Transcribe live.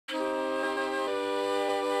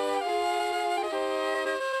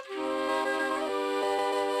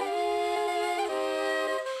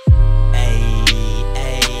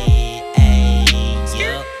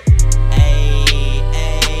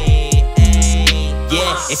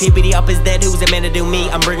If hippity up is dead, who's a man to do me?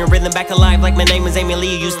 I'm bringing rhythm back alive like my name is Amy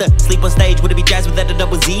Lee. Used to sleep on stage, would it be jazz without the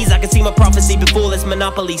double Z's? I can see my prophecy before this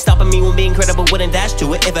monopoly, stopping me when being credible wouldn't dash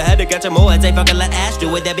to it. If I had to catch 'em all, I'd say fucking let Ash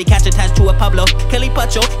do it. There'd be catch attached to a Pablo, Kelly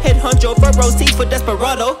Pacho, head honcho, front row seats for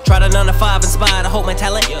Desperado. Tried a 9 to 5, inspired to hold my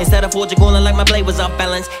talent. Instead of forging going like my blade was off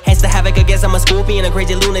balance. Hence the havoc, I guess I'm a scorpion, a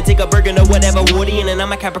crazy lunatic, a Bergen or whatever, Wardian. And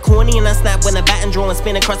I'm a Capricornian, I snap when the bat and draw and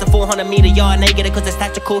spin across the 400-meter yard naked, cause it's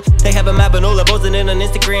tactical. They have a map and all the posting it on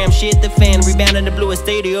Instagram. Shit the fan, rebound in the bluest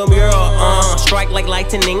stadium, yeah. Strike like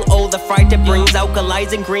lightning, oh the fright that brings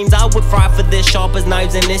alkalis and greens. I would fry for this, sharp as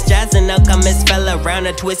knives in this jazz and alchemist fella around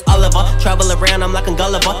a twist Oliver. Travel around, I'm like a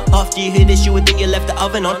Gulliver. After you hear this, you would think you left the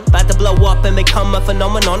oven on. About to blow up and become a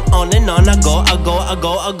phenomenon. On and on I go,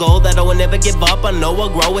 that I will never give up. I know I'll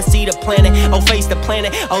grow and see the planet. I'll face the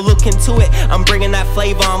planet, I'll look into it. I'm bringing that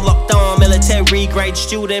flavor, I'm locked on. Military grade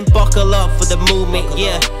student, buckle up for the movement,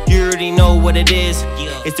 yeah. You already know what it is.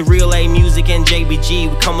 It's the real A music and JBG.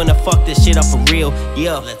 We coming to fuck this shit up for real,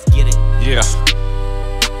 yeah. Let's get it. Yeah.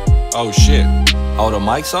 Oh shit. Oh, the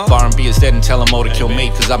mic's on? R&B is dead and tell him all to kill me.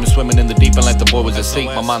 Cause I've been swimming in the deep end like the boy was asleep.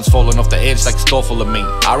 My mind's falling off the edge like a store full of meat.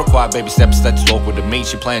 I require baby steps, that's awkward to me.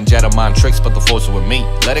 She playing Jedi mind tricks, but the force are with me.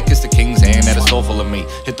 Let her kiss the king's hand, that is store full of me.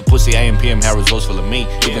 Hit the pussy AM, PM, hair resourceful of me.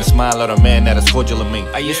 Even smile at a man, that is cordial of me.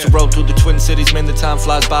 I used to roll through the Twin Cities, man, the time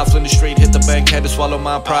flies by. Flinders Street, hit the bank, had to swallow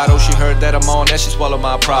my pride. Oh, she heard that I'm on, that she swallowed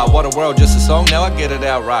my pride. What a world, just a song, now I get it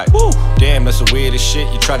out right. Woo. Damn, that's the weirdest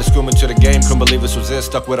shit. You try to school me to the game, couldn't believe this was it.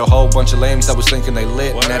 Stuck with a whole bunch of lames that was thinking they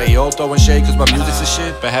lit. Now they all throwing shade cause my music's a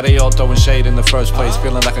shit. But how they all throwing shade in the first place?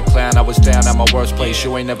 Feeling like a clown, I was down at my worst place.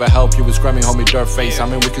 You ain't never helped, you was scrumming, homie, dirt face.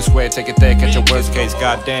 I'm in Wicked Square, take it there, catch your worst case,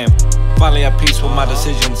 goddamn. Finally at peace with my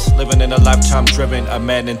decisions. Living in a lifetime driven, a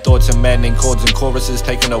maddening thoughts and maddening chords and choruses.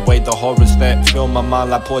 Taking away the horrors that fill my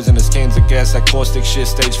mind like poisonous cans of gas. That caustic shit,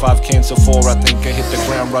 stage 5 cancer 4. I think I hit the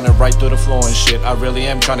ground running right through the floor and shit. I really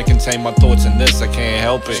am trying to contain my thoughts in this, I can't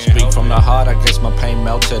help it. Speak from the heart, I guess my pain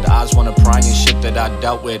melted. Eyes wanna pry and shit that I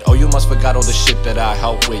dealt with. Oh, you must forgot all the shit that I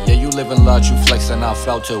helped with. Yeah, you live in large, you flex and I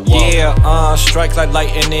felt it. Whoa. Yeah, strike like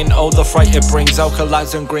lightning. Oh, the fright it brings,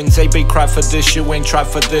 alkalis and greens. They be cry for this, you ain't tried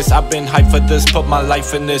for this. I've been hyped for this, put my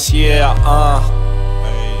life in this, yeah,